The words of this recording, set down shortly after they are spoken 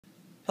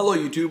Hello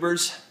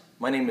YouTubers,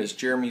 my name is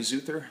Jeremy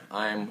Zuther.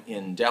 I'm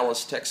in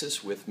Dallas,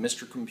 Texas with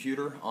Mr.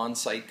 Computer,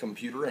 on-site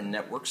computer and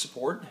network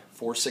support,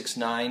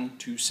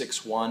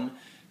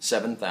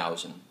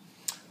 469-261-7000.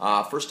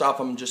 First off,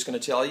 I'm just going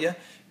to tell you,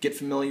 get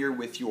familiar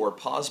with your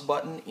pause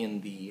button in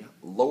the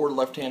lower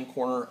left-hand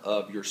corner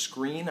of your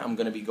screen. I'm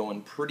going to be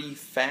going pretty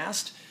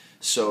fast,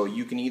 so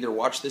you can either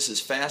watch this as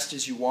fast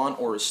as you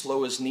want or as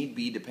slow as need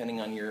be,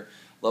 depending on your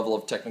level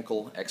of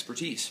technical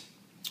expertise.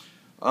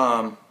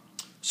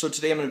 So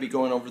today I'm going to be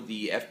going over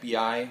the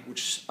FBI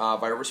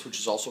virus, which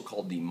is also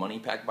called the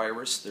Moneypak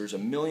virus. There's a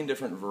million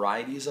different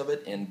varieties of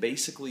it, and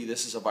basically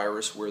this is a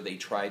virus where they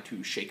try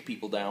to shake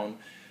people down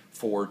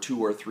for $200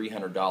 or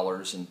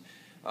 $300, and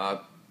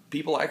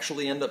people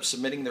actually end up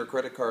submitting their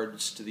credit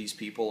cards to these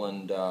people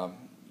and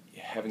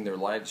having their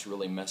lives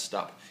really messed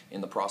up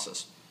in the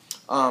process.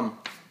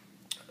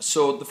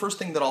 So the first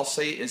thing that I'll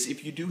say is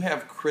if you do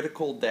have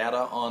critical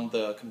data on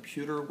the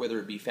computer, whether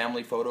it be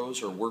family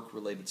photos or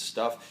work-related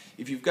stuff,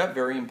 if you've got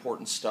very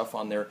important stuff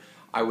on there,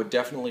 I would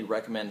definitely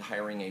recommend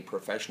hiring a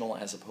professional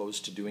as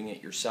opposed to doing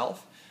it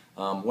yourself.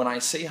 When I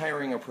say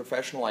hiring a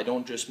professional, I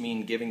don't just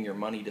mean giving your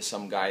money to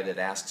some guy that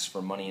asks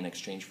for money in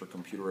exchange for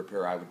computer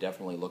repair. I would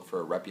definitely look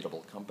for a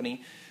reputable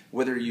company.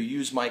 Whether you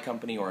use my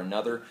company or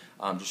another,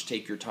 just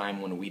take your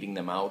time when weeding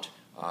them out.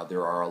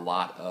 There are a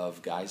lot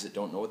of guys that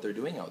don't know what they're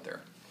doing out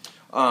there.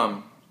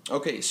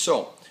 Okay,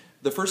 so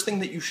the first thing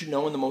that you should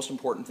know and the most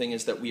important thing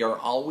is that we are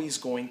always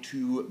going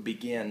to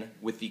begin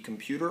with the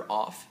computer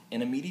off,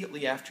 and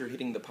immediately after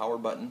hitting the power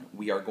button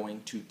we are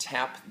going to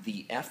tap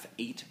the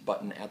F8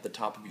 button at the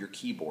top of your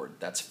keyboard.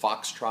 That's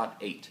Foxtrot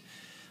 8.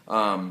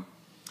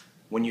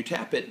 When you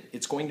tap it,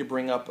 it's going to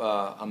bring up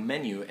a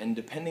menu, and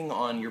depending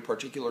on your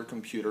particular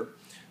computer,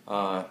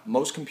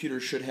 most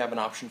computers should have an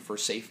option for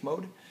safe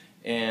mode,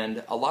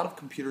 and a lot of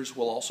computers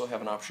will also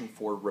have an option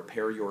for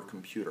repair your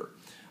computer.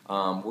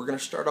 We're going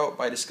to start out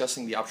by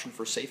discussing the option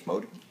for safe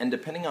mode, and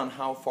depending on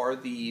how far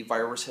the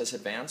virus has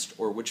advanced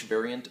or which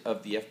variant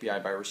of the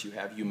FBI virus you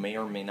have, you may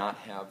or may not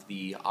have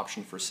the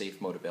option for safe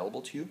mode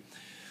available to you.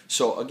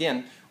 So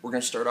again, we're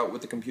going to start out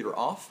with the computer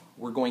off.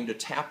 We're going to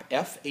tap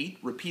F8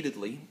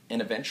 repeatedly,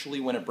 and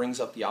eventually when it brings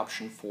up the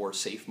option for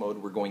safe mode,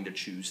 we're going to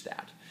choose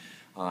that.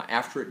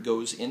 After it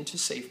goes into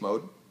safe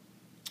mode,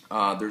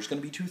 there's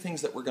going to be two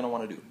things that we're going to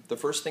want to do. The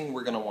first thing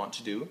we're going to want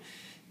to do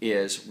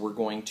is we're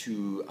going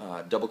to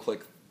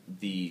double-click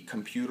the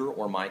computer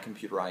or my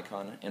computer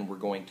icon, and we're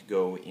going to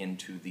go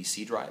into the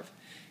C drive.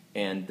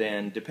 And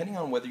then depending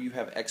on whether you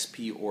have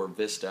XP or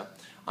Vista,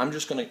 I'm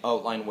just going to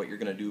outline what you're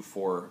going to do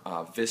for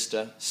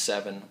Vista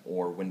 7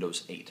 or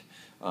Windows 8.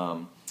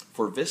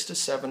 For Vista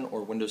 7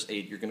 or Windows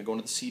 8, you're going to go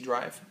into the C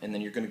drive, and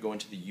then you're going to go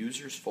into the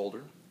users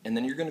folder, and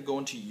then you're going to go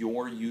into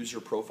your user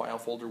profile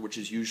folder, which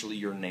is usually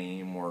your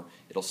name, or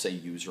it'll say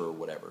user or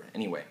whatever.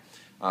 Anyway,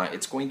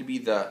 it's going to be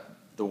the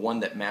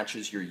one that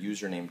matches your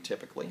username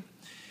typically.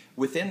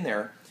 Within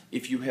there,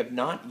 if you have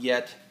not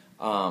yet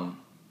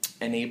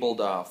enabled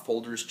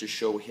folders to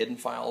show hidden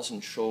files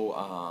and show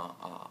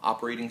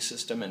operating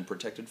system and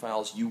protected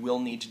files, you will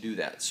need to do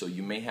that. So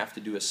you may have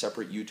to do a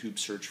separate YouTube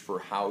search for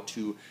how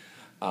to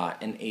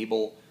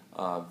enable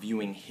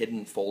viewing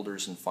hidden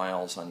folders and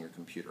files on your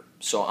computer.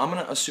 So I'm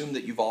going to assume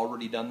that you've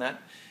already done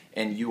that,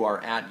 and you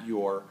are at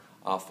your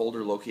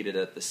folder located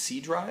at the C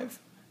drive,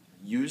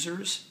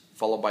 users,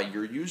 followed by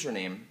your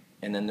username,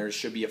 and then there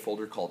should be a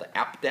folder called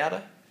app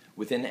data.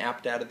 Within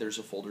app data there's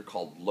a folder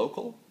called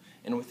local,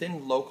 and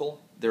within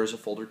local there's a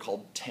folder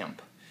called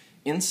temp.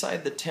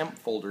 Inside the temp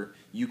folder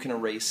you can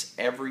erase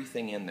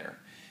everything in there,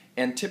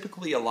 and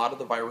typically a lot of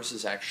the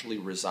viruses actually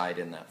reside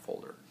in that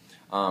folder.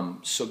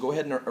 So go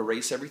ahead and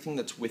erase everything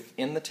that's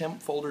within the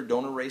temp folder.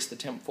 Don't erase the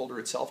temp folder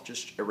itself,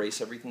 just erase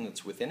everything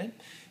that's within it.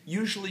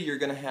 Usually you're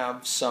going to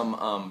have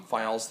some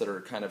files that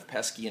are kind of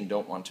pesky and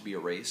don't want to be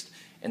erased,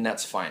 and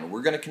that's fine.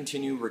 We're going to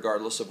continue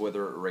regardless of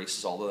whether it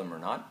erases all of them or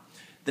not.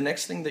 The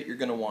next thing that you're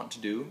going to want to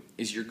do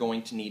is you're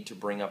going to need to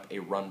bring up a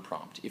run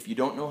prompt. If you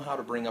don't know how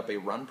to bring up a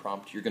run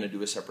prompt, you're going to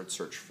do a separate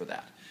search for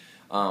that.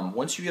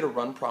 Once you get a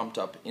run prompt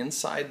up,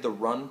 inside the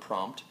run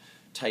prompt,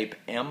 type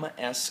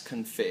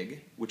msconfig,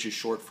 which is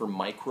short for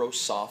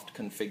Microsoft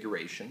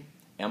Configuration,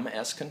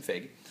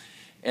 msconfig,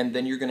 and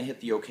then you're going to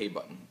hit the OK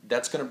button.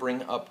 That's going to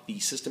bring up the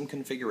system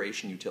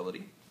configuration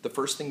utility. The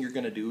first thing you're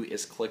going to do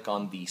is click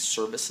on the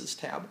Services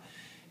tab,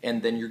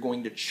 and then you're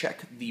going to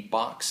check the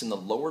box in the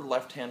lower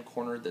left-hand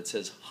corner that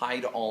says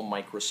Hide All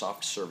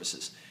Microsoft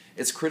Services.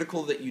 It's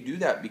critical that you do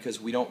that because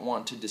we don't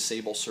want to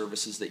disable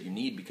services that you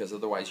need, because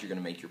otherwise you're going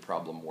to make your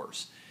problem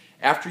worse.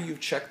 After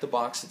you've checked the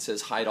box that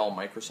says Hide All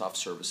Microsoft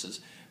Services,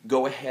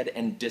 go ahead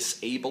and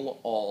disable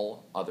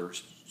all other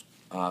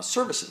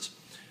services.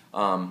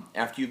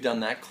 After you've done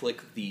that,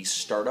 click the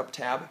Startup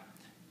tab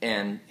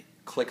and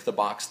click the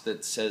box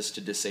that says to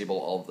disable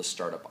all of the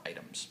startup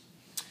items.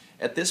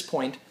 At this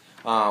point,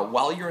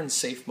 while you're in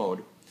safe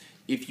mode,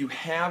 if you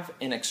have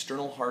an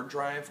external hard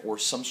drive or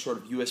some sort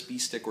of USB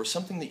stick or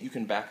something that you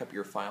can back up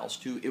your files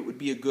to, it would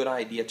be a good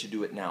idea to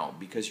do it now,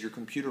 because your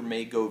computer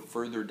may go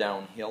further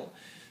downhill.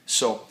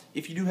 So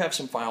if you do have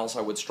some files,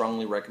 I would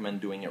strongly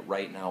recommend doing it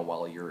right now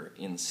while you're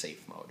in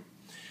safe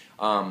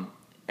mode.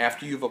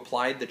 After you've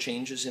applied the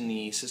changes in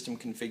the system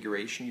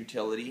configuration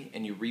utility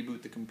and you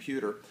reboot the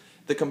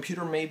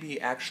computer may be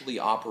actually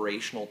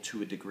operational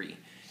to a degree.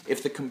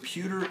 If the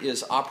computer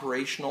is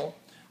operational,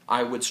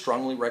 I would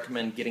strongly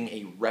recommend getting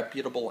a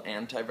reputable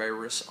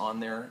antivirus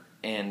on there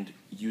and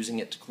using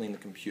it to clean the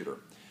computer.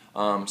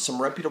 Some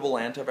reputable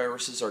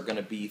antiviruses are going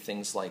to be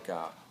things like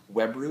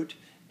WebRoot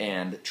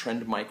and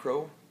Trend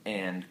Micro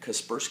and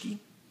Kaspersky.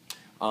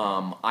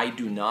 I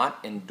do not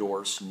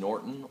endorse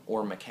Norton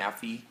or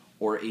McAfee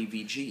or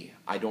AVG.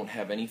 I don't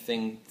have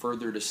anything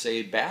further to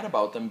say bad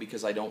about them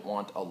because I don't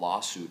want a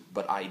lawsuit,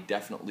 but I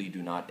definitely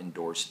do not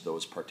endorse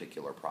those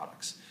particular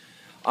products.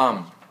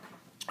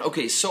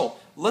 Okay, so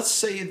let's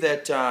say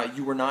that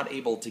you were not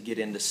able to get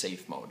into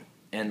safe mode,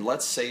 and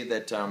let's say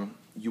that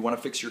you want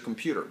to fix your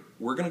computer.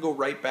 We're going to go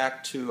right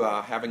back to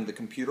having the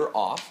computer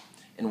off,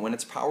 and when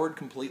it's powered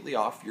completely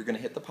off, you're going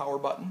to hit the power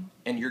button,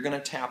 and you're going to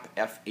tap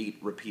F8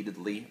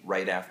 repeatedly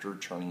right after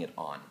turning it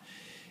on.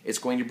 It's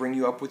going to bring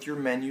you up with your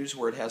menus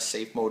where it has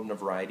safe mode and a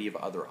variety of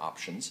other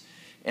options.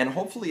 And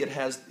hopefully it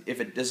has, if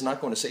it does not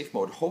go into safe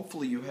mode,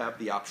 hopefully you have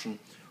the option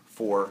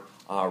for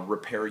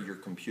repair your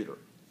computer.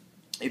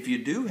 If you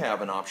do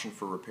have an option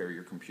for repair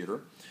your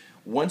computer,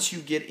 once you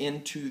get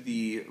into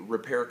the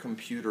repair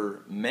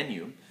computer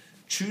menu,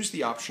 choose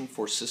the option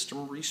for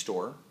system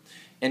restore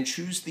and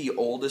choose the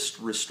oldest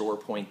restore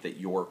point that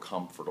you're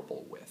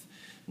comfortable with.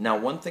 Now,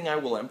 one thing I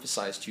will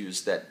emphasize to you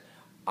is that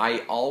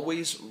I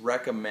always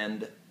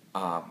recommend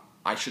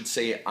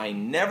I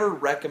never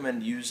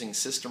recommend using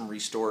System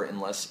Restore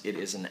unless it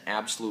is an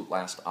absolute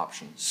last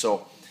option.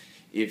 So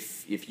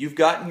if you've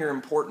gotten your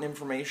important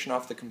information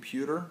off the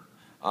computer,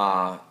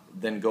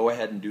 then go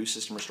ahead and do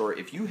System Restore.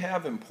 If you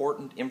have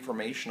important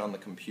information on the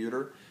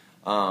computer,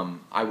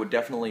 I would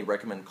definitely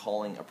recommend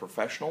calling a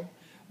professional.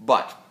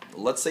 But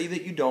let's say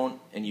that you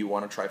don't and you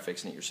want to try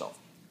fixing it yourself.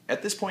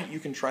 At this point, you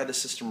can try the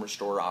System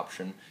Restore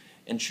option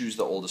and choose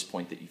the oldest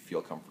point that you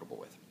feel comfortable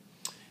with.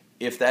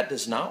 If that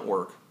does not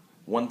work,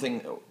 one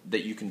thing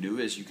that you can do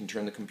is you can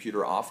turn the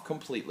computer off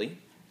completely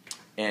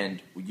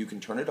and you can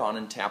turn it on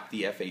and tap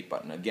the F8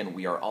 button. Again,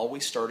 we are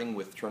always starting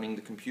with turning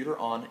the computer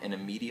on and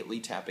immediately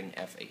tapping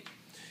F8.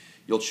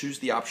 You'll choose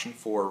the option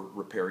for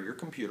repair your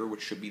computer,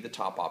 which should be the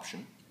top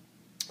option,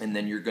 and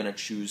then you're going to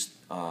choose,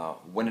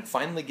 when it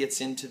finally gets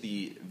into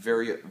the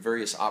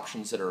various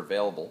options that are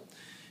available,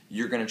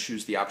 you're going to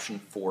choose the option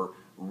for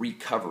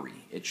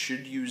recovery. It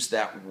should use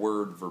that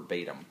word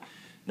verbatim.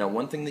 Now,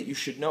 one thing that you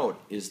should note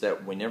is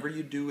that whenever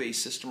you do a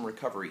system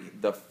recovery,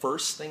 the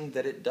first thing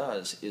that it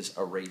does is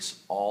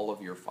erase all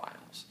of your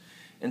files.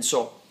 And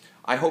so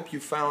I hope you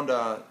found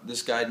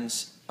this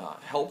guidance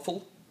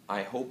helpful.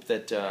 I hope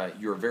that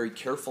you're very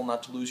careful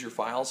not to lose your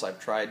files. I've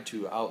tried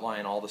to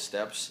outline all the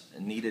steps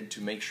needed to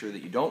make sure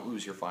that you don't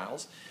lose your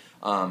files.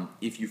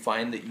 If you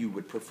find that you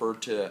would prefer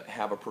to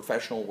have a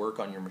professional work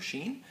on your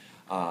machine,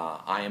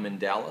 I am in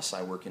Dallas.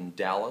 I work in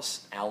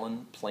Dallas,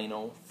 Allen,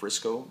 Plano,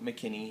 Frisco,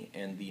 McKinney,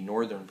 and the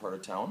northern part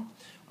of town.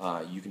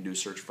 You can do a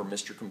search for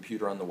Mr.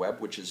 Computer on the web,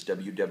 which is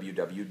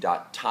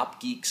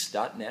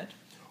www.topgeeks.net,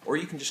 or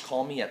you can just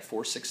call me at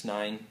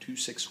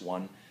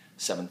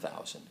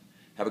 469-261-7000.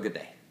 Have a good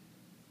day.